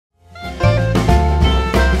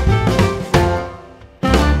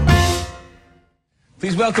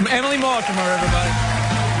Please welcome Emily Mortimer, everybody.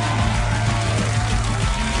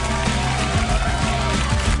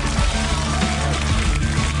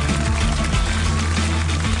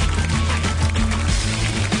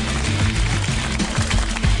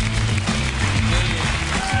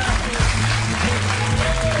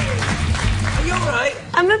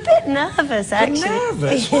 I'm a bit nervous, actually. You're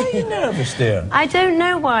nervous? Why are you nervous, dear? I don't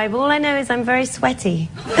know why, but all I know is I'm very sweaty.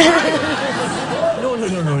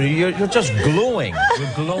 No, you're just glowing.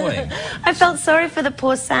 You're glowing. I felt sorry for the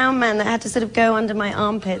poor sound man that had to sort of go under my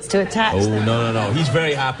armpits to attach them. Oh, no. He's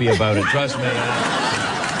very happy about it, trust me.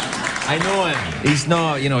 I know him. He's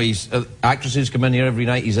not, he's... actresses come in here every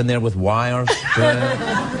night, he's in there with wires.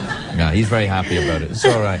 Yeah, he's very happy about it. It's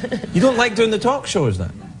all right. You don't like doing the talk show, is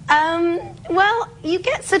that? Well, you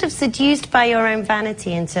get sort of seduced by your own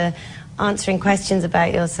vanity into answering questions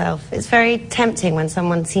about yourself. It's very tempting when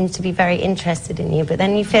someone seems to be very interested in you, but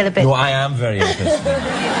then you feel a bit... No, I am very interested.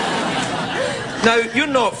 Now, you're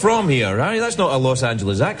not from here, are you? That's not a Los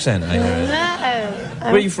Angeles accent, I heard. No.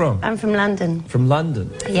 Where are you from? I'm from London. From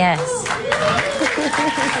London? Yes.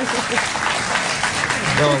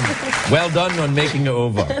 Well done on making it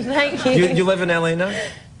over. Thank you. You live in LA now?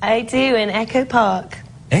 I do, in Echo Park.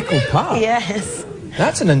 Echo Park? Yes.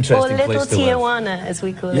 That's an interesting place to live. Or Little Tijuana, as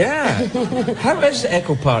we call it. Yeah. How is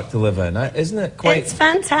Echo Park to live in? Isn't it quite... It's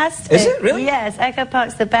fantastic. Is it, really? Yes, Echo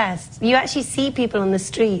Park's the best. You actually see people on the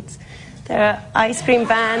streets. There are ice cream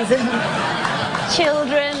vans and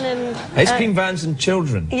children and... Ice cream vans and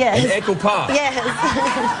children? Yes. In Echo Park? Yes.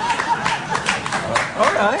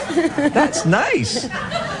 All right. That's nice.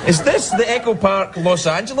 Is this the Echo Park, Los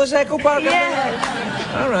Angeles Echo Park?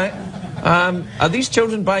 Yes. All right. Are these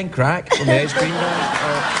children buying crack from the ice cream van?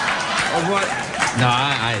 Or what? No,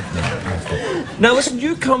 Now, listen,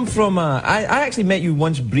 you come from... I actually met you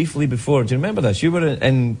once briefly before. Do you remember this? You were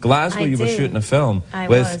in Glasgow. You were shooting a film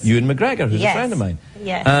with Ewan McGregor, who's a friend of mine.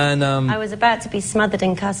 Yes. And, I was about to be smothered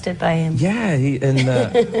in custard by him. Yeah, he did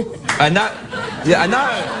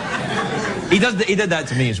that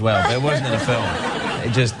to me as well, but it wasn't in a film.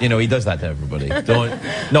 It just, he does that to everybody.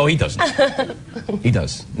 No, he doesn't. He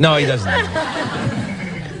does. No, he doesn't.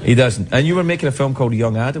 He doesn't. And you were making a film called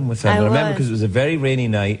Young Adam with him. I remember because it was a very rainy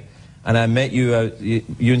night, and I met you,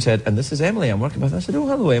 you and said, and this is Emily I'm working with. I said, oh,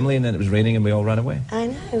 hello, Emily, and then it was raining and we all ran away. I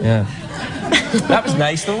know. Yeah. That was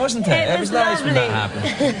nice, though, wasn't it? It was nice lovely. when that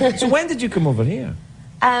happened. So when did you come over here?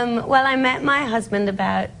 Well, I met my husband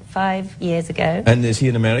about 5 years ago. And is he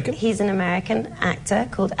an American? He's an American actor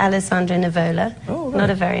called Alessandro Nivola. Oh, right. Not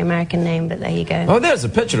a very American name, but there you go. Oh, there's a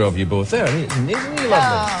picture of you both there. Isn't he lovely?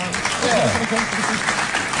 Oh.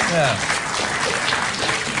 Yeah.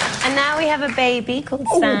 And now we have a baby called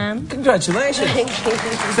Sam. Congratulations. Thank you.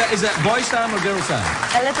 Is that boy Sam or girl Sam?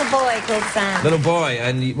 A little boy called Sam. Little boy.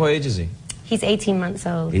 And what age is he? He's 18 months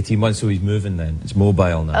old. 18 months, so he's moving then. It's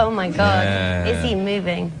mobile now. Oh, my God. Yeah. Is he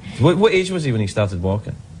moving? What age was he when he started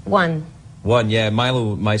walking? 1. 1, yeah.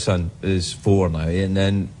 Milo, my son, is 4 now. And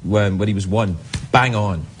then when he was 1, bang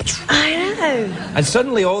on. I know. And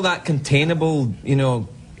suddenly all that containable,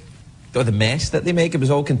 or the mess that they make, it was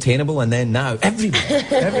all containable, and then now, everywhere.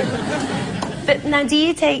 But now, do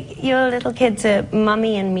you take your little kid to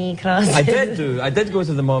Mummy and Me classes? I did go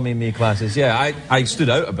to the Mommy and Me classes, yeah. I stood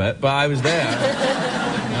out a bit, but I was there.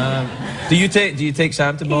 Do you take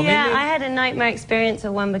Sam to Mommy and Me? Yeah, I had a nightmare experience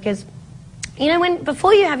of one because,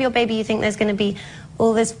 before you have your baby, you think there's going to be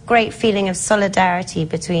all this great feeling of solidarity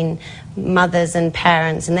between mothers and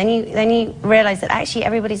parents, and then you realize that actually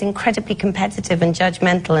everybody's incredibly competitive and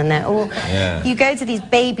judgmental, and they're all... Yeah. You go to these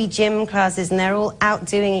baby gym classes and they're all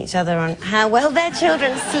outdoing each other on how well their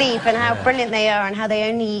children sleep and how brilliant they are and how they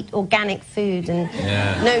only eat organic food and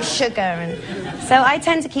no sugar, and so I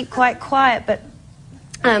tend to keep quite quiet, but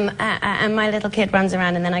and my little kid runs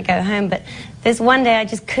around and then I go home. But there's one day I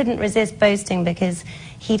just couldn't resist boasting because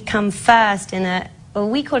he'd come first in a... Well,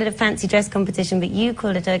 we call it a fancy dress competition, but you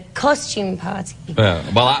call it a costume party. Yeah,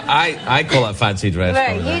 well, I call it a fancy dress.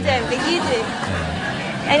 Right, you don't, but you do.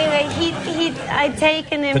 Yeah. Anyway, I'd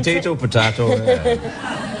taken him Potato.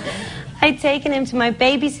 I'd taken him to my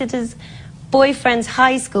babysitter's boyfriend's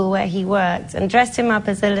high school where he worked and dressed him up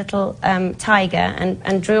as a little tiger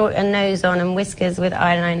and drew a nose on and whiskers with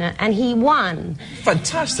eyeliner, and he won.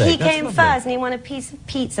 Fantastic. He came first and he won a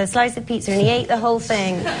slice of pizza, and he ate the whole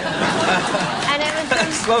thing. And it was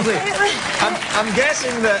That's lovely. I'm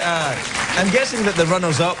guessing that the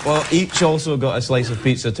runners-up well, each also got a slice of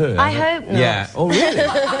pizza too. I hope not. Yeah. Oh, really?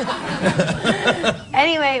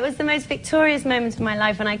 Anyway, it was the most victorious moment of my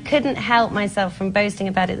life, and I couldn't help myself from boasting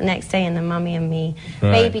about it the next day in the Mummy and Me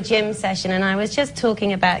baby gym session. And I was just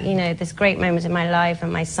talking about, you know, this great moment in my life,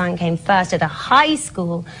 and my son came first at a high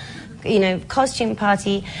school, you know, costume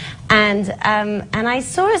party, and I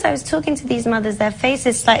saw as I was talking to these mothers, their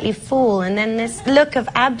faces slightly fall, and then this look of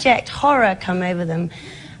abject horror come over them.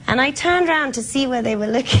 And I turned around to see where they were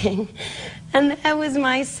looking, and there was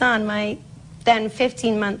my son, my then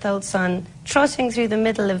 15-month-old son, trotting through the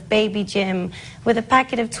middle of baby gym with a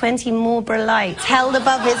packet of 20 Marlboro Lights held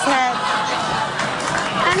above his head.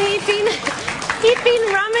 And he'd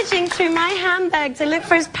been rummaging through my handbag to look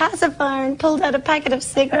for his pacifier and pulled out a packet of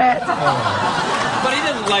cigarettes. Oh. But he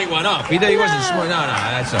didn't light one up. He wasn't smart. No,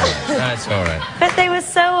 that's all right. That's all right. But they were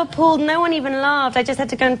so appalled, no one even laughed. I just had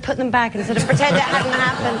to go and put them back and sort of pretend it hadn't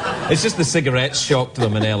happened. It's just the cigarettes shocked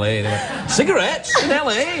them in L.A. They went, cigarettes in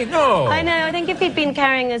L.A.? No. I know. I think if he'd been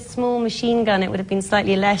carrying a small machine gun, it would have been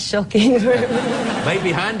slightly less shocking for him. Might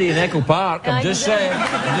be handy in Echo Park. I'm just saying.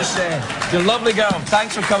 I'm just saying. You're a lovely girl.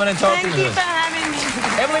 Thanks for coming and talking to us. Thank you for having me.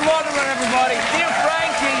 Emily Mortimer, everybody. Dear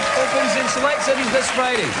Frankie opens in select cities this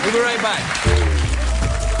Friday. We'll be right back.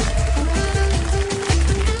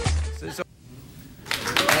 Please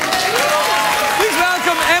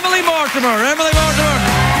welcome Emily Mortimer. Emily Mortimer.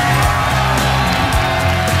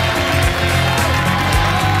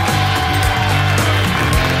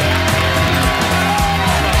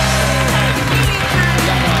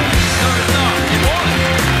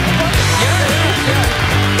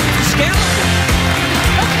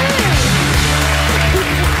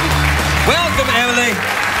 Welcome, Emily.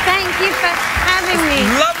 Thank you for having me.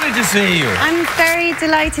 Lovely to see you. I'm very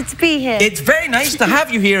delighted to be here. It's very nice to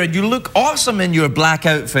have you here, and you look awesome in your black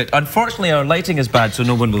outfit. Unfortunately, our lighting is bad, so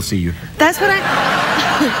no one will see you. That's what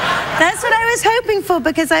That's what I was hoping for,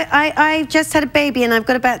 because I just had a baby, and I've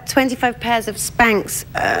got about 25 pairs of Spanx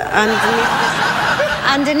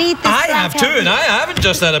underneath this. I have too, and I haven't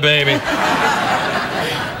just had a baby.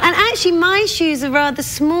 And actually, my shoes are rather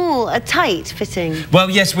small, tight fitting. Well,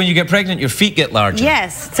 yes, when you get pregnant, your feet get larger.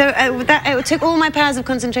 Yes, so it took all my powers of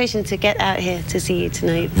concentration to get out here to see you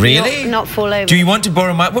tonight. Really? Not fall over. Do you want to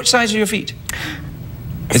borrow my... What size are your feet?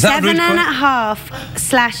 Is that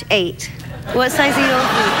 7.5/8. What size are your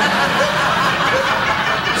feet?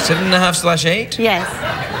 7.5/8? Yes.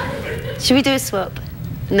 Should we do a swap?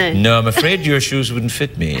 No. No, I'm afraid your shoes wouldn't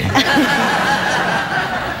fit me.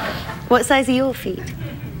 What size are your feet?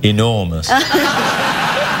 Enormous. They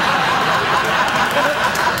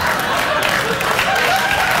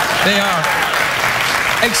are.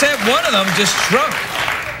 Except one of them just shrunk.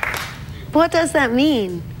 What does that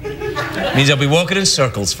mean? Means I'll be walking in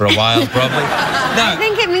circles for a while, probably. Now, I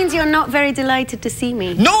think it means you're not very delighted to see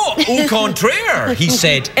me. No, au contraire, he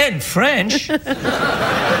said in French.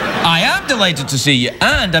 I am delighted to see you,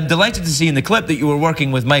 and I'm delighted to see in the clip that you were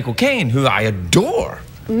working with Michael Caine, who I adore.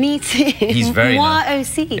 Me too. He's very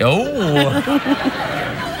nice. Oh.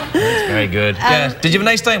 That's very good. Yeah. Did you have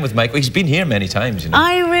a nice time with Michael? He's been here many times, you know.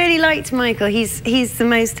 I really liked Michael. He's the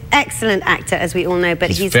most excellent actor, as we all know, but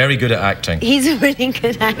he's very good at acting. He's a really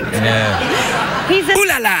good actor. Yeah. He's a good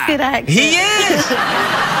actor. He is!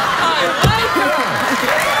 I like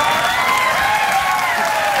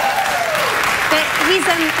But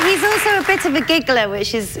he's also a bit of a giggler,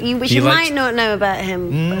 which you might not know about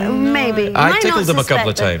him. Maybe. I tickled him a couple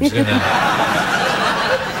of times. You know.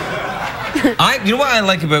 You know what I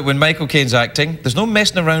like about when Michael Caine's acting? There's no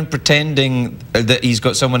messing around pretending that he's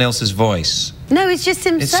got someone else's voice. No, it's just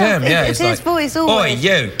himself. It's him, yeah. It's his voice always. Oi,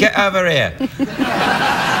 you, get over here.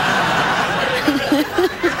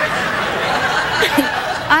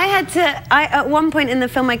 At one point in the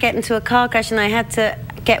film, I get into a car crash and I had to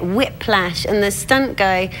get whiplash, and the stunt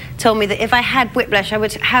guy told me that if I had whiplash, I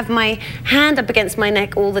would have my hand up against my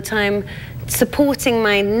neck all the time, supporting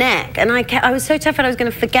my neck, and I was so terrified I was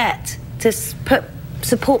going to forget to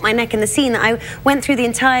support my neck in the scene that I went through the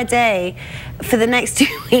entire day for the next 2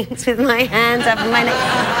 weeks with my hands up on my neck.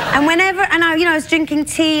 And I was drinking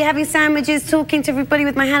tea, having sandwiches, talking to everybody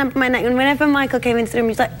with my hand up on my neck, and whenever Michael came into the room,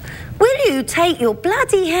 he was like, "Will you take your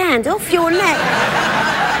bloody hand off your neck?"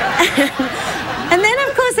 And then,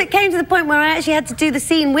 of course, it came to the point where I actually had to do the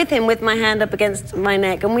scene with him with my hand up against my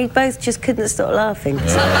neck, and we both just couldn't stop laughing.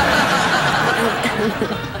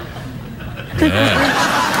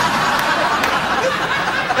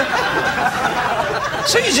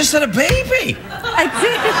 So you just had a baby? I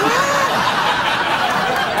did.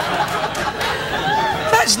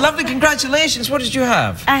 That's lovely. Congratulations. What did you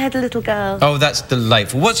have? I had a little girl. Oh, that's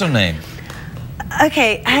delightful. What's her name?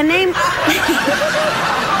 Okay, her name...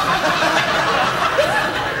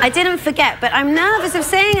 I didn't forget, but I'm nervous of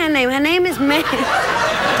saying her name. Her name is May. Do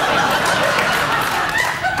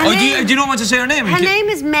you not want to say her name? Her name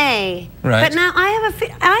is May. Right. But now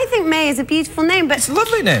I think May is a beautiful name, but... It's a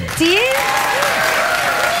lovely name. Do you?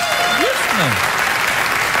 Beautiful name.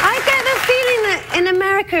 I get the feeling that in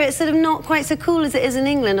America it's sort of not quite so cool as it is in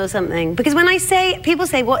England or something. Because when I say, people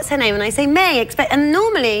say, what's her name? And I say May, and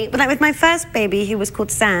normally, like with my first baby, who was called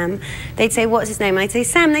Sam, they'd say, what's his name? And I'd say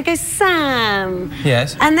Sam, they go, Sam.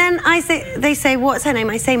 Yes. And then they say, what's her name?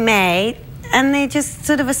 I say May, and they just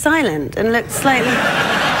sort of are silent and look slightly...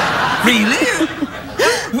 Really?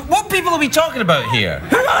 What people are we talking about here?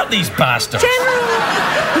 Who are these bastards?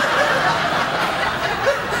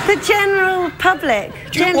 The general public.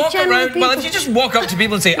 Do you walk around? Well, if you just walk up to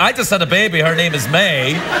people and say, I just had a baby, her name is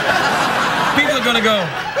May, people are going to go...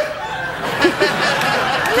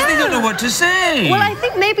 Because they don't know what to say. Well, I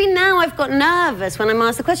think maybe now I've got nervous when I'm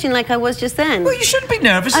asked the question like I was just then. Well, you shouldn't be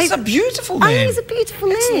nervous. It's a beautiful name. I think it's a beautiful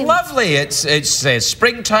name. It's lovely. It's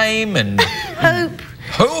springtime and... Hope.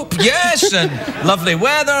 Hope, yes, and lovely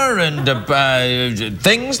weather and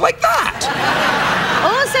things like that.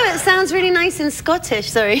 Also, it sounds really nice in Scottish,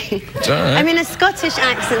 sorry. It's all right. I mean, a Scottish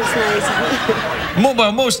accent's nice.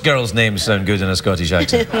 Well, most girls' names sound good in a Scottish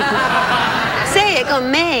accent. Say it, go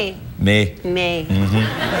May. May. May.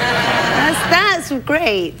 That's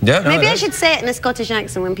great. Yeah, Maybe I should say it in a Scottish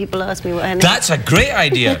accent when people ask me what her name is. That's a great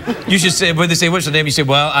idea. You should say, when they say, what's her name, you say,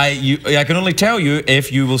 well, I can only tell you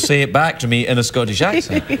if you will say it back to me in a Scottish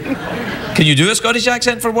accent. Can you do a Scottish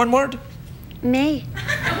accent for one word? May. It's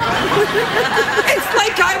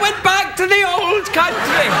like I went back to the old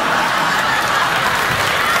country.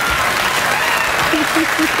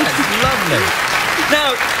 That's lovely.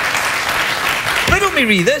 Now, riddle me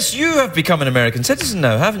re this. You have become an American citizen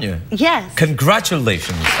now, haven't you? Yes.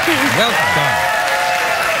 Congratulations. Well done.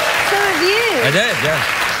 So have you. I did, yeah.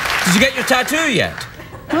 Did you get your tattoo yet?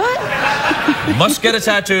 What? You must get a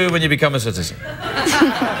tattoo when you become a citizen.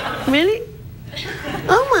 Really?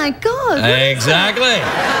 Oh my God. Exactly.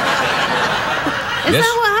 Is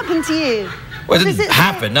that what happened to you? Well, it didn't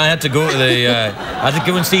happen. I had to go to the... I had to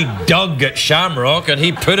go and see Doug at Shamrock, and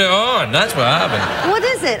he put it on. That's what happened. What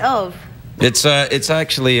is it of? It's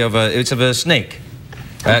actually of a snake,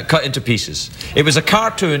 cut into pieces. It was a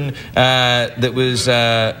cartoon that was...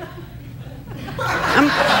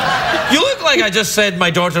 You look like I just said my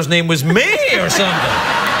daughter's name was May or something.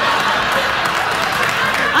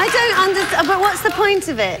 I don't understand, but what's the point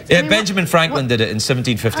of it? Yeah, Benjamin Franklin did it in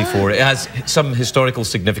 1754. It has some historical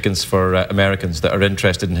significance for Americans that are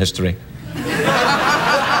interested in history. Okay,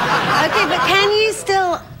 but can you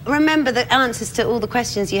still remember the answers to all the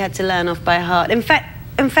questions you had to learn off by heart? In fact,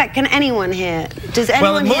 can anyone here? Does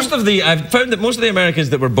anyone I've found that most of the Americans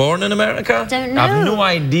that were born in America don't know. have no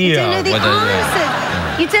idea. You don't know the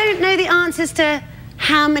answers. You don't know the answers to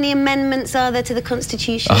how many amendments are there to the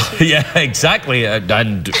Constitution. Yeah, exactly.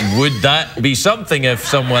 And would that be something if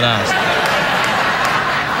someone asked?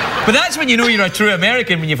 But that's when you know you're a true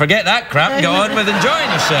American, when you forget that crap and go on with enjoying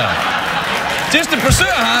yourself. Just the pursuit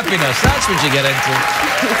of happiness, that's what you get into.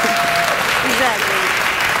 Exactly.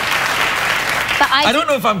 But I don't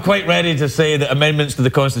know if I'm quite ready to say that amendments to the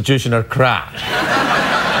Constitution are crap.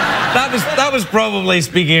 That was probably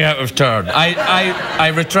speaking out of turn. I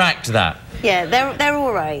retract that. Yeah, they're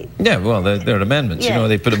all right. Yeah, well, they're amendments. Yeah. You know,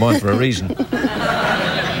 they put them on for a reason.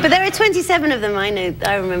 But there are 27 of them. I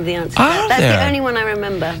remember the answer. That's the only one I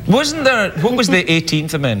remember. Wasn't there? What was the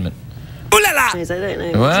 18th Amendment? Ooh la la! I don't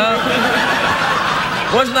know. Well,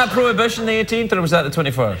 wasn't that Prohibition the 18th, or was that the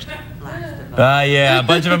 21st? Yeah, a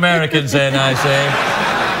bunch of Americans then, I say.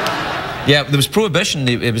 Yeah, there was Prohibition.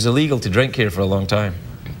 It was illegal to drink here for a long time.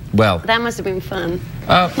 Well, that must have been fun.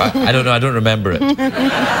 I don't know. I don't remember it.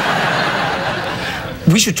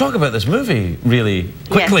 We should talk about this movie really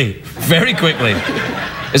quickly, very quickly.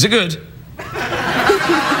 Is it good?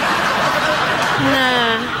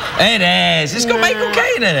 Nah. It is. It's got Michael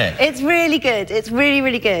Caine in it. It's really good. It's really,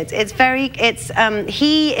 really good. It's very.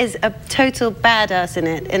 He is a total badass in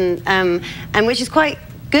it, and which is quite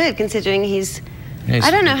good considering he's.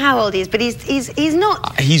 I don't know how old he is, but he's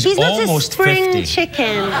not. He's not almost a spring 50.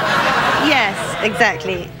 chicken. Yes,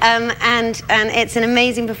 exactly. And it's an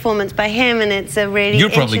amazing performance by him, and it's a really.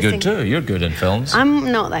 You're probably good too. You're good in films.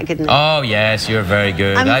 I'm not that good in it. Oh yes, you're very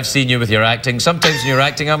good. I've seen you with your acting. Sometimes in your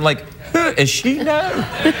acting, I'm like, who is she now?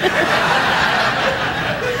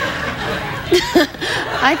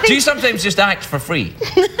 I think. Do you sometimes just act for free?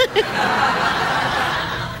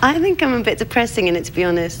 I think I'm a bit depressing in it, to be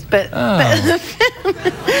honest. But the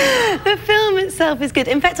film itself is good.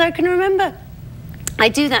 In fact, I can remember. I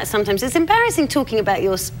do that sometimes. It's embarrassing talking about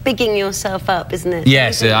bigging yourself up, isn't it?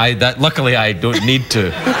 Yes, luckily I don't need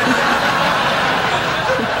to.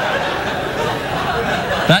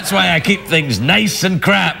 That's why I keep things nice and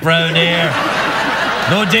crap round here.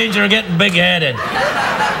 No danger of getting big-headed.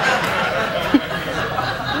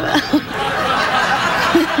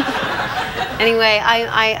 Anyway,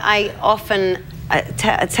 I often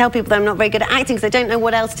tell people that I'm not very good at acting because I don't know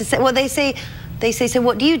what else to say. Well, they say, so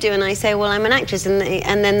what do you do? And I say, well, I'm an actress. And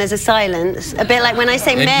then there's a silence, a bit like when I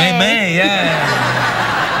say May. May, yeah.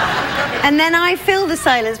 And then I fill the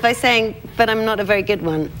silence by saying, but I'm not a very good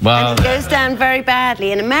one. Well, and it goes down very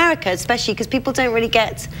badly in America, especially because people don't really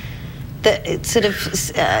get the sort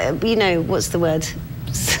of, you know, what's the word?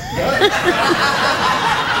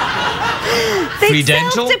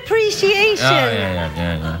 Self-depreciation. Oh,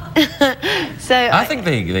 yeah. So I think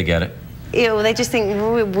they get it. Yeah, well, they just think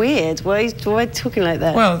we're weird. Why are you talking like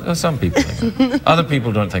that? Well, some people think that. Other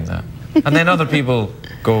people don't think that. And then other people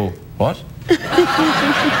go, what?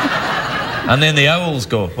 And then the owls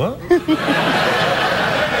go, what?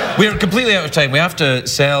 We're completely out of time. We have to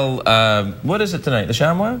sell, what is it tonight? The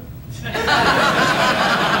chamois?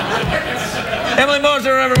 Emily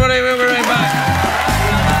Mortimer, everybody, we'll be right back.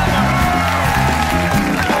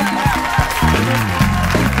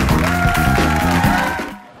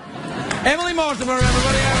 Emily Mortimer,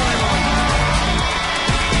 everybody,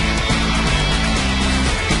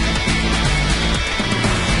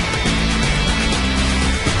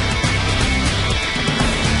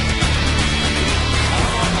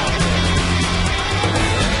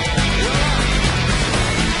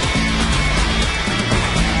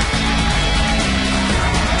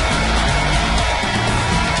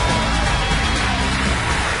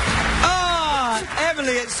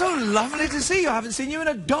 it's so lovely to see you. I haven't seen you in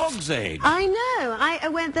a dog's age. I know.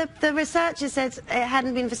 When the researcher said it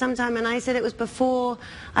hadn't been for some time, and I said it was before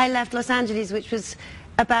I left Los Angeles, which was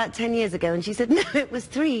about 10 years ago, and she said, no, it was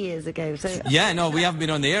 3 years ago. So yeah, no, we haven't been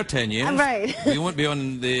on the air 10 years. Right. We won't be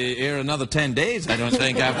on the air another 10 days, I don't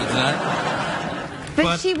think, after tonight.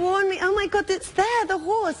 But she warned me, oh my God, it's there, the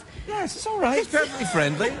horse. Yes, it's all right, it's perfectly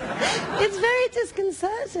friendly. It's very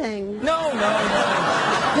disconcerting. No,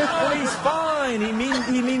 he's fine. He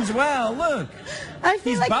means well, look.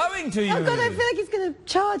 He's bowing to you. Oh God, I feel like he's going to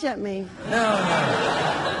charge at me.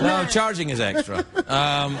 No, charging is extra.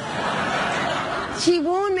 She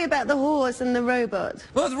warned me about the horse and the robot.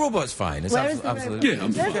 Well, the robot's fine. It's absolutely. Yeah,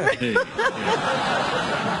 I'm fine.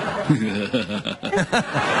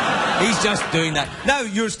 He's just doing that. Now,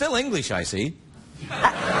 you're still English, I see.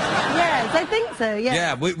 Yes, I think so, yeah.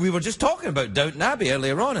 Yeah, we were just talking about Downton Abbey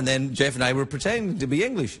earlier on, and then Jeff and I were pretending to be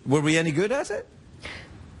English. Were we any good at it?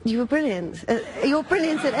 You were brilliant. You're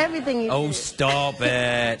brilliant at everything you do. Oh, stop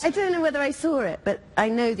it. I don't know whether I saw it, but I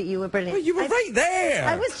know that you were brilliant. Well, you were right there.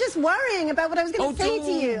 I was just worrying about what I was going to say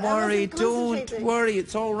to you. Don't worry,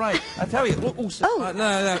 it's all right. I tell you. No.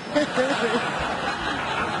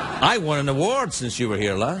 I won an award since you were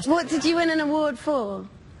here last. What did you win an award for?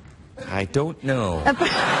 I don't know.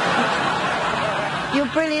 Your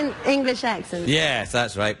brilliant English accent. Yes,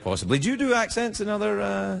 that's right, possibly. Do you do accents in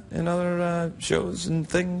other shows and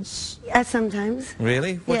things? Sometimes.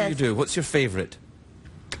 Really? What Yes. do you do? What's your favourite?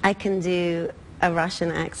 I can do a Russian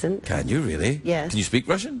accent. Can you really? Yes. Can you speak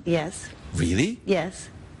Russian? Yes. Really? Yes.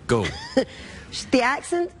 Go. The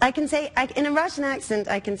accent, I can say, in a Russian accent,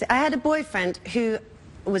 I can say, I had a boyfriend who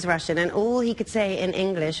was Russian, and all he could say in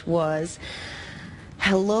English was,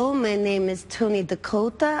 hello, my name is Tony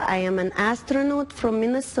Dakota. I am an astronaut from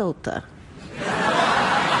Minnesota.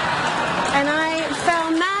 And I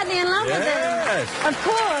fell madly in love with him. Of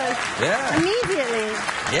course. Yeah. Immediately.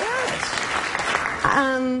 Yes.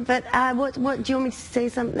 But what do you want me to say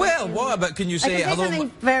something? Well, what about, can you say I can say hello? something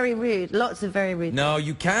very rude, lots of very rude. No,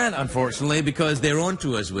 you can't, unfortunately, because they're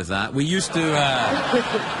onto us with that. We used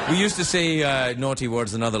to say naughty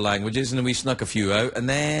words in other languages, and then we snuck a few out, and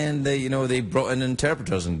then they brought in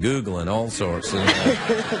interpreters and Google and all sorts. And, all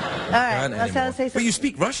right, I'll say something. But you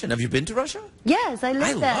speak Russian. Have you been to Russia? Yes, I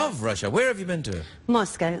live there. I love Russia. Where have you been to?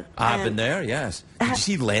 Moscow. I've been there, yes. Did you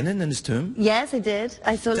see Lenin in his tomb? Yes, I did.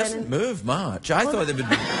 I saw Doesn't Lenin. move much. I thought they would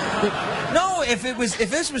be. No, if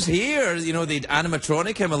this was here, they'd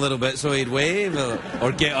animatronic him a little bit so he'd wave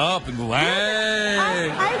or get up and go, hey.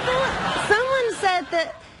 I thought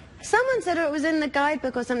someone said, or it was in the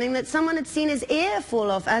guidebook or something, that someone had seen his ear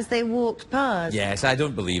fall off as they walked past. Yes, I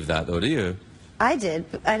don't believe that though, do you? I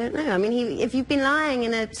did, but I don't know. I mean, if you've been lying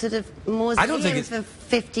in a sort of mausoleum for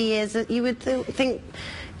 50 years, you would think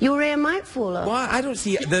your ear might fall off. Well, I don't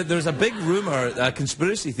see... There's a big rumour, a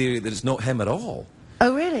conspiracy theory, that it's not him at all.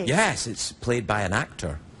 Oh, really? Yes, it's played by an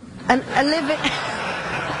actor. A living...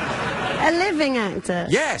 A living actor?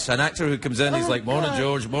 Yes, an actor who comes in, he's like, morning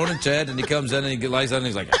George, morning Ted, and he comes in and he lies down and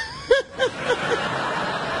he's like...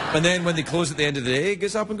 And then when they close at the end of the day, he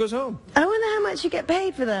gets up and goes home. I wonder how much you get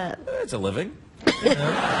paid for that. It's a living.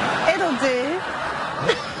 It'll do.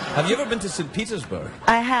 Have you ever been to St. Petersburg?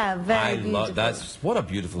 I have, very beautiful. That's what a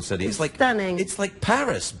beautiful city. It's like stunning. It's like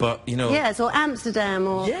Paris, but you know. Yes, or Amsterdam,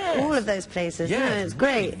 or all of those places. Yeah, no, it's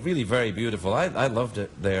great. Really, really very beautiful. I loved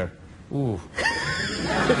it there. Ooh.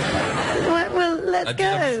 Well, let's go.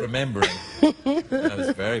 I'm just remembering. That was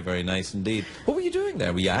very, very nice indeed. What were you doing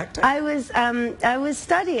there? Were you acting? I was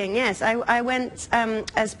studying. Yes, I went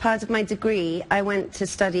as part of my degree. I went to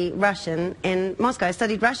study Russian in Moscow. I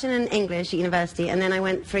studied Russian and English at university, and then I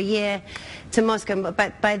went for a year to Moscow.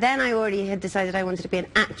 But by then, I already had decided I wanted to be an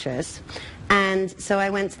actress, and so I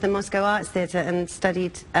went to the Moscow Arts Theatre and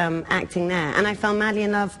studied acting there. And I fell madly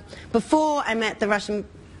in love before I met the Russian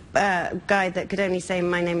guy that could only say,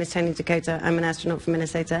 my name is Tony Dakota, I'm an astronaut from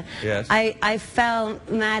Minnesota. Yes. I fell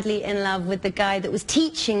madly in love with the guy that was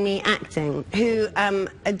teaching me acting, who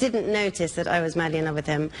didn't notice that I was madly in love with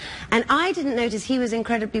him. And I didn't notice he was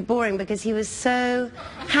incredibly boring because he was so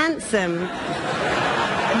handsome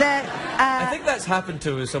that... I think that's happened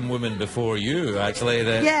to some women before you, actually.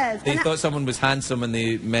 That they thought someone was handsome and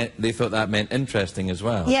they thought that meant interesting as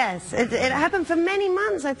well. Yes, it happened for many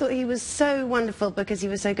months. I thought he was so wonderful because he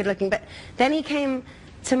was so good looking. But then he came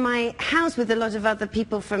to my house with a lot of other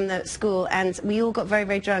people from the school, and we all got very,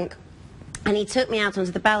 very drunk. And he took me out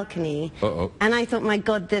onto the balcony. And I thought, my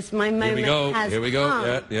God, my moment has Here we go.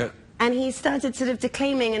 come. Yeah. And he started sort of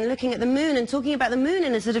declaiming and looking at the moon and talking about the moon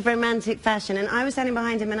in a sort of romantic fashion. And I was standing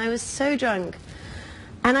behind him, and I was so drunk.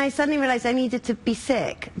 And I suddenly realized I needed to be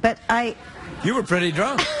sick. But You were pretty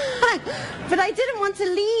drunk. But I didn't want to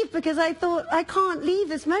leave because I thought, I can't leave,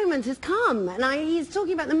 this moment has come. And he's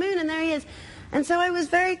talking about the moon, and there he is. And so I was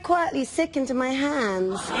very quietly sick into my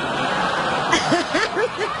hands.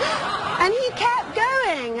 And he kept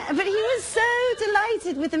going, but he was so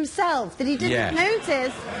delighted with himself that he didn't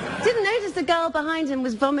notice the girl behind him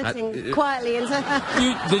was vomiting quietly into her.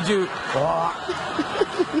 Did you?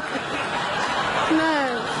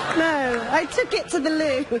 No, I took it to the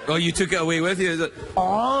loo. Oh, you took it away with you?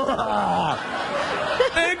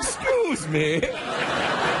 Excuse me.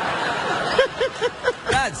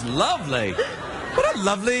 That's lovely. What a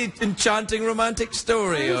lovely, enchanting, romantic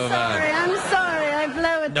story. I'm sorry, I've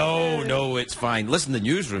lowered No, it's fine. Listen, the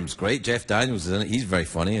newsroom's great. Jeff Daniels is in it. He's very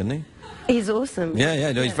funny, isn't he? He's awesome.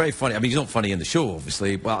 Yeah, he's very funny. I mean, he's not funny in the show,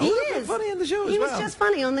 obviously. Well, he is funny in the show as well. He was just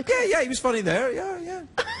funny on the... Yeah, he was funny there. Yeah.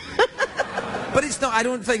 But it's not, I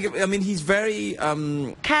don't think, I mean, he's very...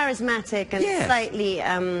 charismatic and slightly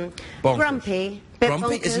grumpy.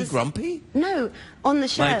 Grumpy? Is he grumpy? No, on the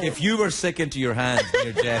show. Like, if you were sick into your hands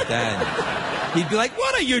near Jeff Daniels, he'd be like,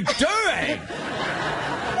 what are you doing?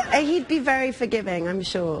 He'd be very forgiving, I'm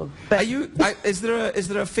sure. But is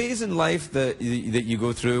there a phase in life that you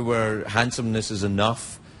go through where handsomeness is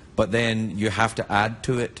enough, but then you have to add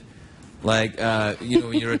to it? Like,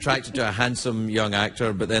 you're attracted to a handsome young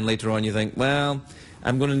actor, but then later on you think, well,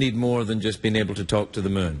 I'm going to need more than just being able to talk to the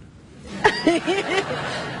moon.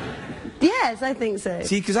 Yes, I think so.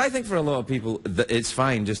 See, because I think for a lot of people, it's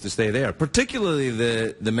fine just to stay there, particularly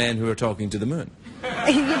the men who are talking to the moon.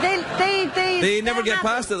 They never get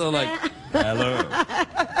past it. They're like, hello.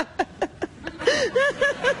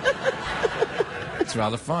 It's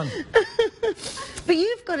rather fun. But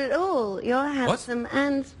you've got it all. You're handsome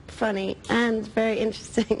and funny and very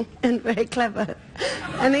interesting and very clever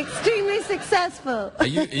and extremely successful. Are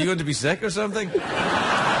you going to be sick or something?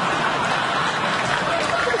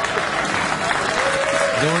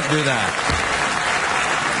 Don't do that.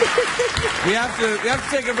 We have to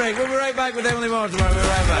take a break. We'll be right back with Emily Mortimer. We'll be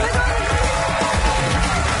right back.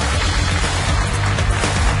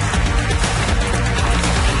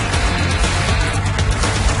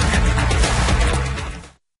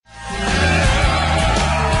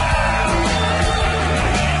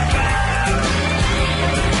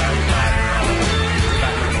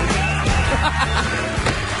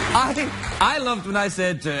 I loved when I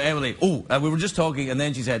said to Emily, we were just talking, and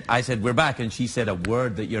then I said, we're back, and she said a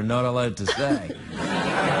word that you're not allowed to say.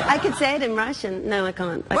 I could say it in Russian. No, I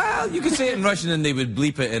can't. Well, you could say it in Russian and they would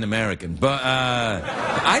bleep it in American, but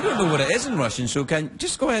I don't know what it is in Russian, so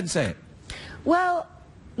just go ahead and say it. Well,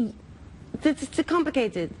 it's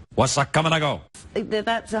complicated. What's that coming to go?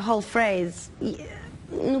 that's a whole phrase.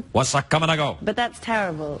 What's that coming to go? But that's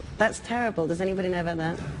terrible. That's terrible. Does anybody know about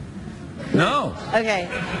that? No. Okay.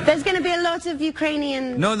 There's going to be a lot of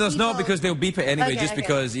Ukrainian No, there's people. not, because they'll beep it anyway, Okay, just okay,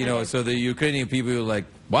 because, you know, okay. so the Ukrainian people are like,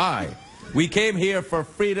 why? We came here for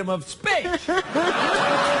freedom of speech.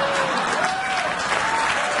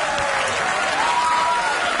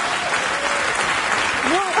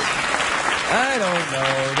 I don't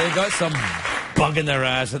know. They got some bug in their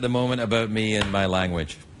ass at the moment about me and my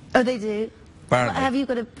language. Oh, they do? Apparently. Well, have you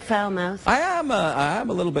got a foul mouth? I am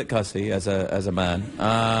a little bit cussy as a man.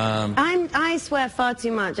 I swear far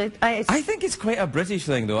too much. I think it's quite a British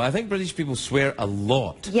thing, though. I think British people swear a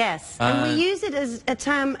lot. Yes, and we use it as a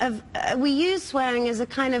term of... we use swearing as a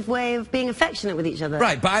kind of way of being affectionate with each other.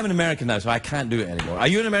 Right, but I'm an American now, so I can't do it anymore. Are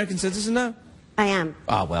you an American citizen now? I am.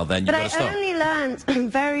 Ah, well, then you've got to stop. But I only learned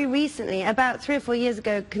very recently, about 3 or 4 years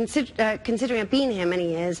ago, considering I've been here many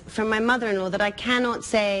years, from my mother-in-law, that I cannot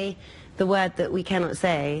say the word that we cannot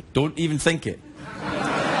say. Don't even think it.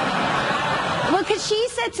 Well, because she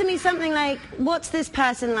said to me something like, what's this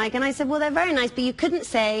person like? And I said, well, they're very nice, but you couldn't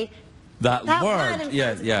say that word.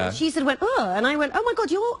 Yeah, yeah. She said, oh, and I went, oh my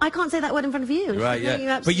God, I can't say that word in front of you. Right,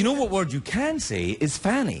 yeah. But you know what word you can say is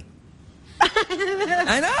fanny.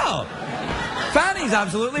 I know. Fanny's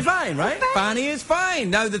absolutely fine, right? Fanny is fine.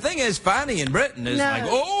 Now, the thing is, fanny in Britain is like,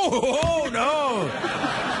 oh, no.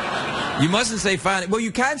 You mustn't say fanny. Well,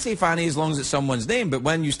 you can say fanny as long as it's someone's name, but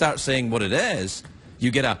when you start saying what it is,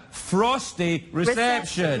 you get a frosty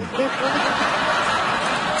reception. I'll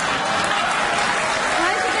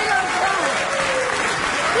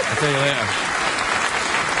tell you later.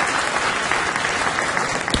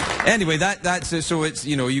 Anyway, that's so it's,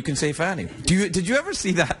 you know, you can say fanny. Did you ever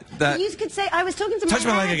see that? You could say, I was talking to touch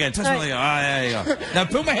my leg again. Touch my leg. Ah, there you go. Now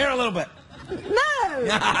pull my hair a little bit. No.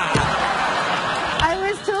 I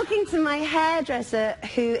was talking to my hairdresser,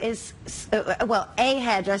 who is, well, a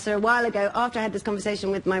hairdresser a while ago, after I had this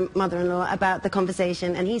conversation with my mother-in-law about the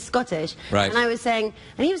conversation, and he's Scottish. Right. And I was saying,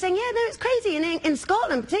 and he was saying, yeah, no, it's crazy. And in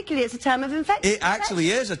Scotland, particularly, it's a term of affection. It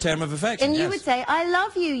actually is a term of affection. And you yes. would say, I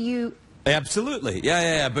love you, you... Absolutely.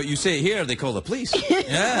 Yeah. But you say it here, they call the police.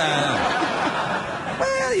 Yeah.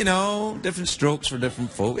 Well, you know, different strokes for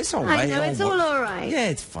different folk. It's all right. I know, it's all right. Yeah,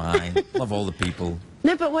 it's fine. Love all the people.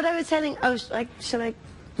 No, but what I was telling... Oh, shall I...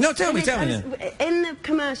 No, tell me. In the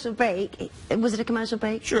commercial break... Was it a commercial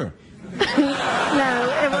break? Sure. No,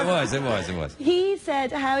 it was. He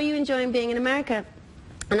said, how are you enjoying being in America?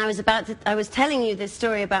 And I was telling you this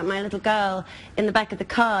story about my little girl in the back of the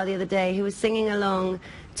car the other day who was singing along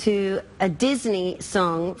to a Disney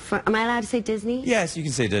song. Am I allowed to say Disney? Yes, you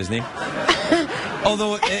can say Disney.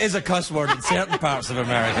 Although it is a cuss word in certain parts of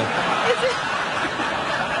America.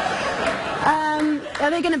 Are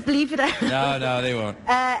they going to bleep it out? No, they won't.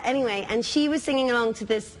 Anyway, and she was singing along to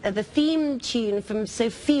this, the theme tune from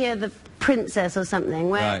Sophia the Princess or something.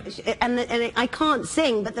 Where right. I can't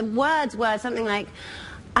sing, but the words were something like,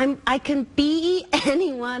 I can be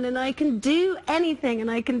anyone, and I can do anything, and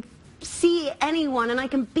I can see anyone, and I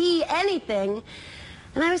can be anything.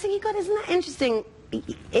 And I was thinking, God, isn't that interesting?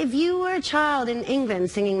 If you were a child in England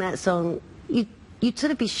singing that song, you'd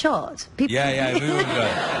sort of be shot. People, yeah, we would go.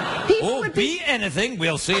 People would be anything,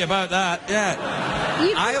 we'll see about that, yeah.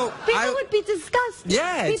 People would be disgusted.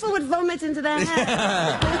 Yeah. People would vomit into their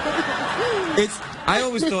hair. I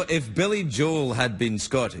always thought if Billy Joel had been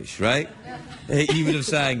Scottish, right, he would have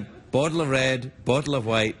sang, bottle of red, bottle of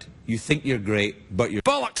white, you think you're great, but you're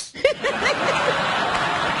bollocks. Did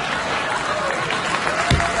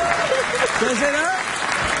I say that?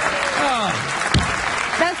 Oh.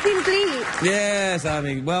 That's been bleeped. Yes, I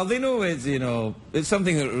mean, well, they know it's, you know, it's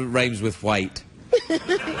something that rhymes with white.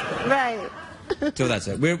 Right. So that's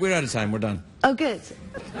it. We're out of time. We're done. Oh, good.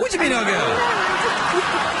 What do you mean, oh, good?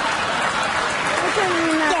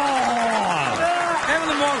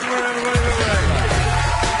 Emily Mortimer, everybody.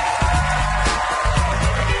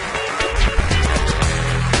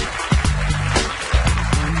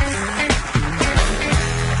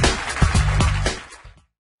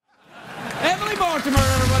 Emily Mortimer,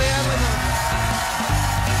 everybody.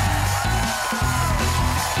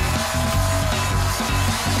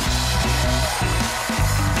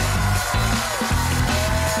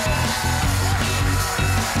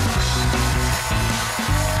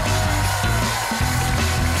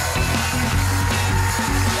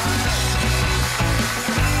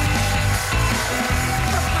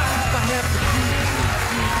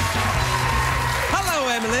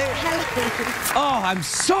 Oh, I'm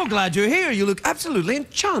so glad you're here. You look absolutely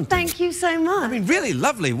enchanting. Thank you so much. I mean, really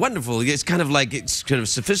lovely, wonderful. It's kind of like, it's kind of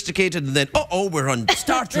sophisticated, and then, we're on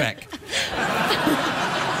Star Trek.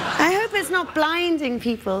 I hope it's it's not blinding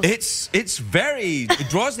people. It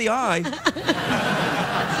draws the eye.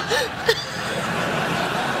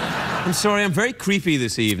 I'm sorry, I'm very creepy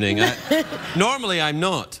this evening. Normally, I'm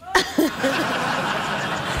not.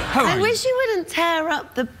 I wish you wouldn't tear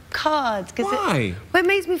up the cards. Why? It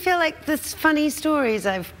makes me feel like the funny stories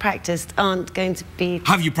I've practiced aren't going to be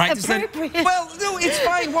Have you practiced them? Well, no, it's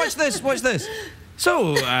fine. Watch this, watch this.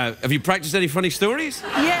 So, have you practiced any funny stories?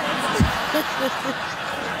 Yes.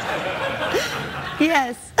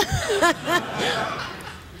 Yes.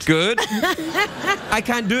 Good. I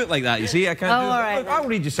can't do it like that, you see. I can't do it. All right. Look, I'll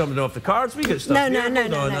read you something off the cards. We get stuff here.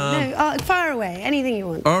 No. Oh, far away. Anything you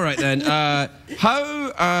want. All right, then.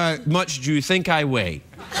 How much do you think I weigh?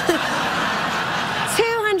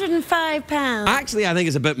 205 pounds. Actually, I think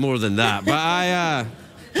it's a bit more than that.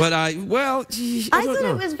 But well, I thought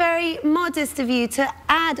it was very modest of you to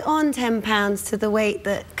add on 10 pounds to the weight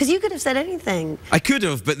that... Because you could have said anything. I could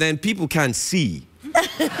have, but then people can't see.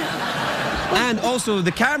 And also,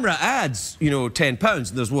 the camera adds, you know, 10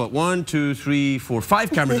 pounds. There's what, 1, 2, 3, 4,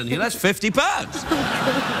 5 cameras in here. That's 50 pounds.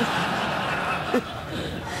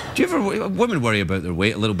 Do you ever... Women worry about their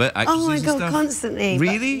weight a little bit, actresses Oh, my and God, stuff? constantly.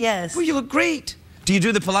 Really? Yes. Well, you look great. Do you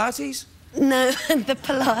do the Pilates? No, the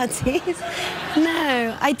Pilates.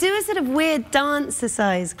 No, I do a sort of weird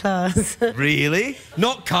dancer-size class. Really?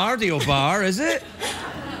 Not cardio bar, is it?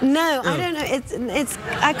 No, I don't know. It's.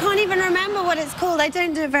 I can't even remember what it's called. I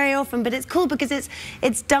don't do it very often, but it's cool because it's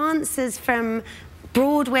dancers from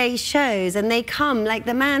Broadway shows, and they come like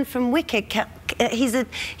the man from Wicked. He's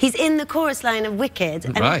in the chorus line of Wicked,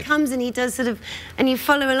 and right. He comes and he does sort of, and you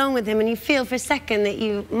follow along with him, and you feel for a second that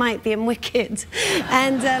you might be in Wicked,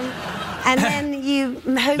 and then you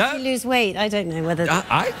hope you lose weight. I don't know whether.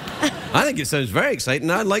 I think it sounds very exciting.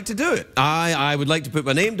 I'd like to do it. I would like to put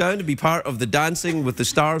my name down to be part of the Dancing with the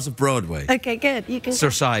Stars of Broadway. Okay, good. You can.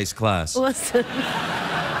 Exercise class. Awesome.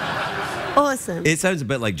 Awesome. It sounds a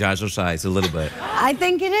bit like jazzercise, a little bit. I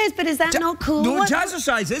think it is, but is that not cool? No,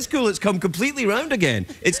 jazzercise is cool. It's come completely round again.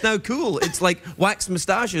 It's now cool. It's like waxed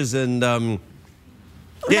moustaches and,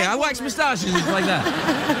 yeah, I wax moustaches, it's like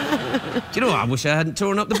that. Do you know, I wish I hadn't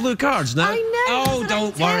torn up the blue cards now. I know. Oh,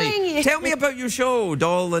 don't worry. Tell me about your show,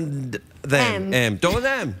 Doll and Them. Doll and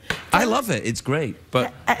Them. I love it. It's great.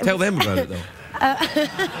 But tell them about it, though.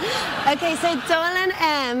 Okay, so Doll and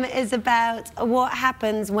M is about what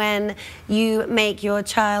happens when you make your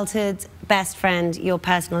childhood best friend your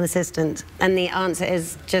personal assistant. And the answer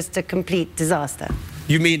is just a complete disaster.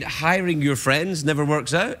 You mean hiring your friends never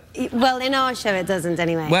works out? Well, in our show it doesn't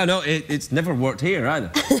anyway. Well, no, it's never worked here either.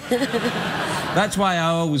 That's why I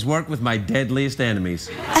always work with my deadliest enemies.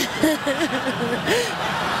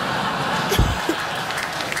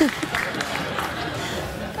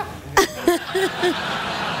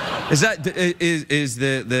 Is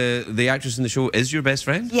the actress in the show is your best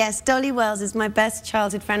friend? Yes, Dolly Wells is my best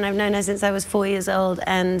childhood friend. I've known her since I was 4 years old,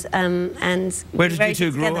 and where did you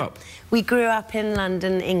two grow up? We grew up in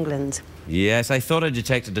London, England. Yes, I thought I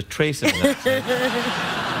detected a trace of that.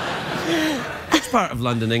 Which part of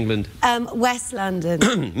London, England? West London.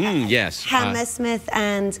 Yes. Hammersmith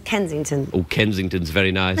and Kensington. Oh, Kensington's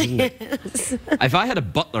very nice, isn't it? Yes. If I had a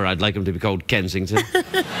butler, I'd like him to be called Kensington.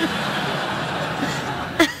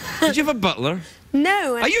 Did you have a butler?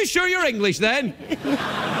 No. Are you sure you're English, then?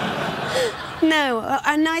 No,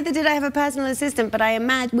 and neither did I have a personal assistant, but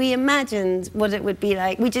we imagined what it would be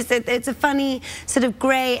like. It's a funny sort of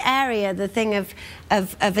grey area, the thing of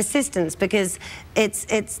assistants, because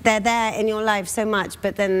they're there in your life so much,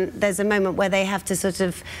 but then there's a moment where they have to sort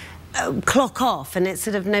of clock off, and it's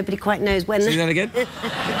sort of nobody quite knows when. Say that again?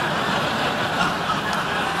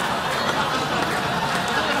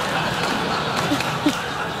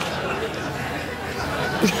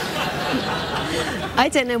 I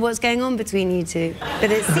don't know what's going on between you two,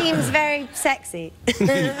 but it seems very sexy.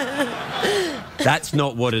 That's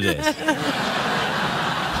not what it is.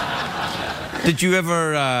 Did you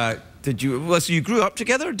ever, well, so you grew up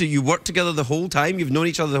together? Did you work together the whole time? You've known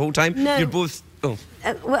each other the whole time? No. You're both, oh.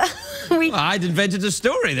 Well, I'd invented a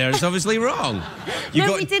story there. It's obviously wrong.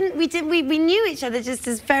 We didn't. We knew each other just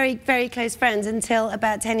as very, very close friends until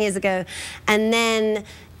about 10 years ago. And then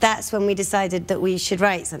that's when we decided that we should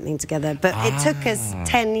write something together. But it took us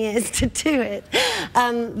 10 years to do it.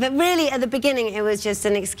 But really, at the beginning, it was just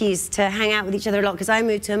an excuse to hang out with each other a lot, because I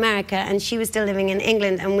moved to America and she was still living in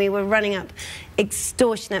England, and we were running up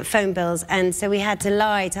extortionate phone bills, and so we had to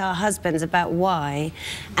lie to our husbands about why.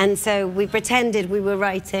 And so we pretended we were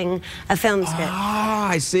writing a film script. Ah,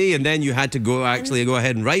 I see. And then you had to go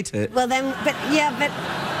ahead and write it. Well, then, but yeah, but...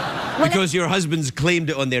 Because your husbands claimed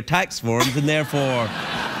it on their tax forms, and therefore...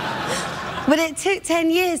 But it took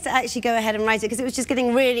 10 years to actually go ahead and write it because it was just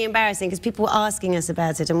getting really embarrassing because people were asking us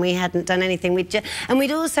about it and we hadn't done anything. And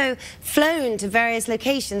we'd also flown to various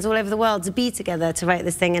locations all over the world to be together to write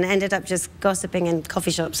this thing and ended up just gossiping in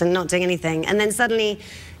coffee shops and not doing anything. And then suddenly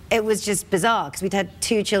it was just bizarre because we'd had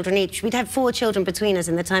 2 children each. We'd had 4 children between us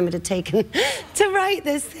in the time it had taken to write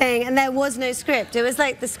this thing, and there was no script. It was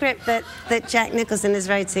like the script that Jack Nicholson is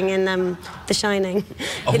writing in The Shining.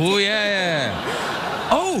 Oh, yeah.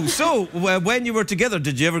 Oh, so when you were together,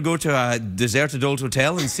 did you ever go to a deserted old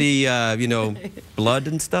hotel and see, you know, blood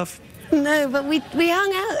and stuff? No, but we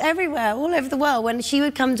hung out everywhere, all over the world. When she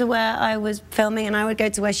would come to where I was filming and I would go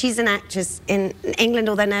to where she's an actress in England,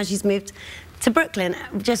 although now she's moved to Brooklyn,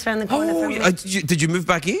 just around the corner from me. Did you move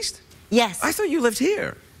back east? Yes. I thought you lived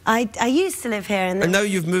here. I used to live here. And now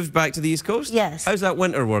you've moved back to the East Coast? Yes. How's that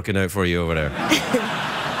winter working out for you over there?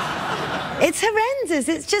 It's horrendous.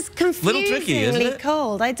 It's just confusingly Little tricky, isn't it?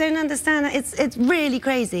 cold. I don't understand it. It's really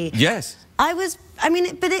crazy. Yes. I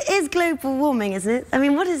mean, but it is global warming, isn't it? I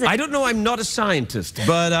mean, what is it? I don't know. I'm not a scientist,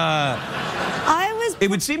 but it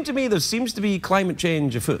would seem to me there seems to be climate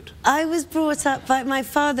change afoot. I was brought up by my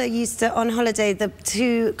father used to, on holiday, the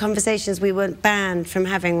 2 conversations we were banned from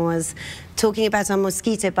having was talking about our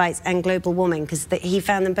mosquito bites and global warming, because he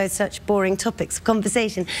found them both such boring topics of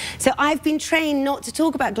conversation. So I've been trained not to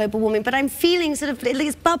talk about global warming, but I'm feeling sort of,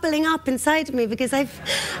 it's bubbling up inside of me because I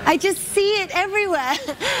just see it everywhere.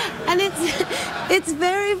 And it's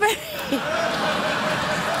very, very...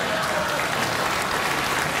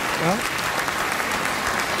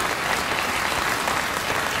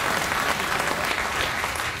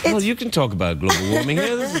 Well, you can talk about global warming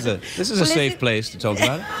here. This is a safe place to talk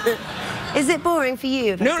about it. Is it boring for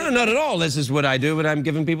you? No, not at all. This is what I do when I'm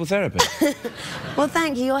giving people therapy. Well,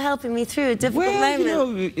 thank you. You're helping me through a difficult moment. You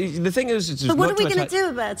know, the thing is... But what are we going to do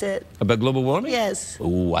about it? About global warming? Yes.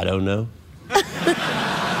 Oh, I don't know.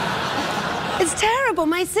 It's terrible.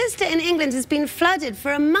 My sister in England has been flooded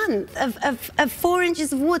for a month of 4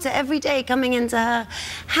 inches of water every day coming into her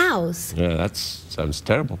house. Yeah, that sounds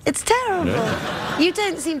terrible. It's terrible. Yeah. You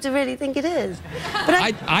don't seem to really think it is. But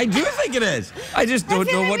I do think it is. I just don't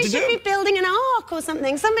know what to do. We should be building an ark or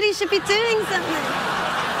something. Somebody should be doing something.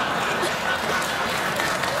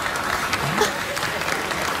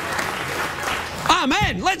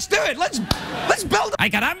 Amen. Let's do it. Let's build a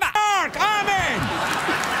ark. Amen.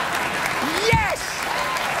 Yes!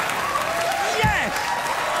 Yes!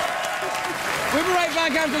 We'll be right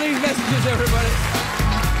back after these messages, everybody.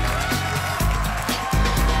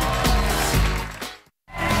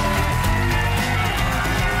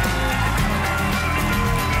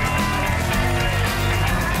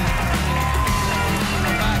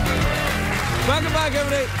 Welcome back,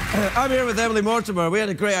 everybody. I'm here with Emily Mortimer. We had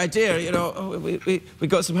a great idea, you know. We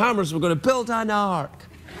got some hammers. We're going to build an ark.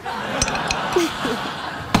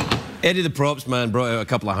 Eddie the props man brought out a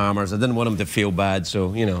couple of hammers. I didn't want him to feel bad,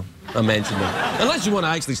 so, you know, I mentioned them. Unless you want to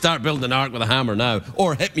actually start building an ark with a hammer now,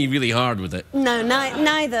 or hit me really hard with it. No,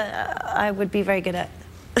 neither I would be very good at.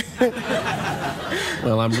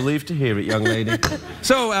 Well, I'm relieved to hear it, young lady.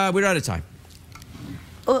 So, we're out of time.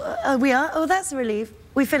 We are? Oh, that's a relief.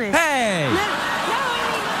 We finished. Hey!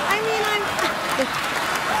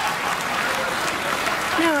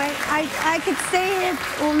 No, I mean, I could stay here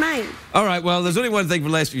all night. All right, well, there's only one thing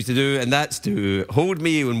left for you to do, and that's to hold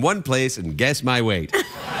me in one place and guess my weight.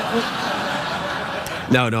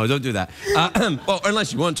 No, don't do that. Well,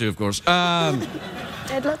 unless you want to, of course.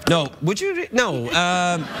 I'd love to. No, would you? No.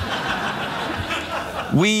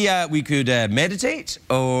 We could meditate,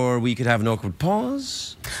 or we could have an awkward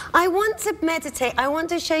pause. I want to meditate. I want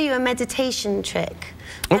to show you a meditation trick.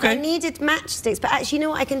 Okay. I needed matchsticks, but actually, you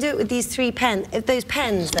know what? I can do it with these 3 pens. Those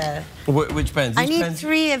pens there. Which pens? I need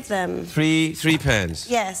 3 of them. Three pens?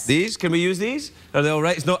 Yes. These? Can we use these? Are they all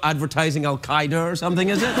right? It's not advertising Al-Qaeda or something,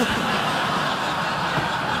 is it?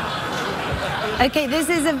 Okay, this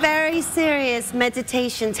is a very serious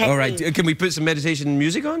meditation technique. All right. Can we put some meditation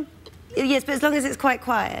music on? Yes, but as long as it's quite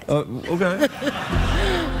quiet. Okay.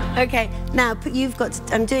 Okay, now you've got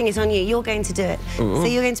to, I'm doing it on you. You're going to do it. So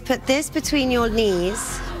you're going to put this between your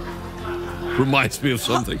knees. Reminds me of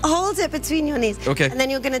something. Hold it between your knees. Okay. And then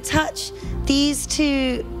you're going to touch these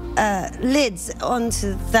 2 lids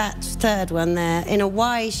onto that 3rd one there in a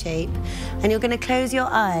Y shape. And you're going to close your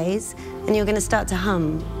eyes and you're going to start to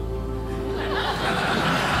hum.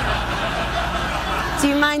 Do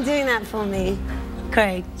you mind doing that for me,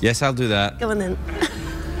 Craig? Yes, I'll do that. Go on then.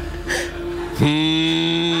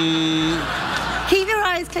 Keep your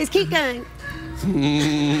eyes closed. Keep going.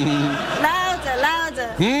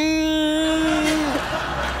 Louder.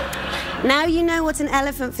 Now you know what an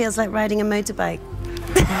elephant feels like riding a motorbike.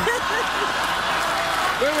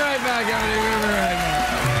 I can't remember right now.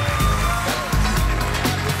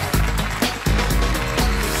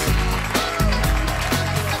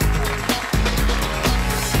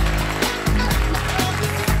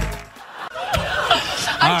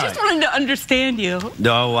 I just wanted to understand you.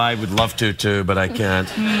 No, I would love to too, but I can't.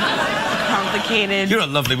 Complicated. You're a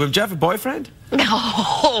lovely woman. Do you have a boyfriend?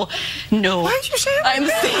 No, no. Why did you say that? I'm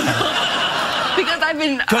single. Because I've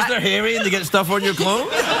been... Because they're hairy and they get stuff on your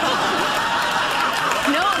clothes?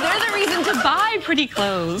 No, they're the reason to buy pretty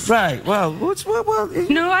clothes. Right, well,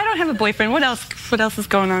 No, I don't have a boyfriend. What else? What else is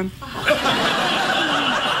going on?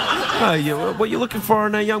 what are you looking for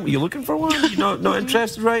in a young... Are you looking for one? You're not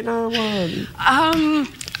interested right now? What?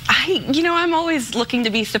 I'm always looking to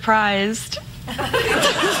be surprised.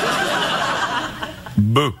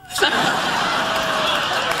 Boo.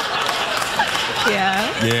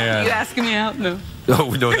 Yeah. Yeah. You asking me out? No. Oh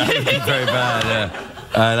no, that would be very bad.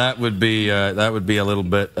 That would be a little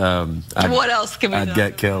bit. What else can we do? I'd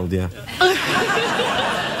get killed. Yeah.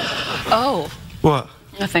 Oh. What?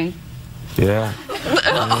 Nothing. Yeah.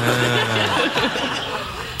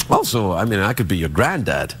 Also, I mean, I could be your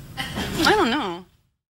granddad.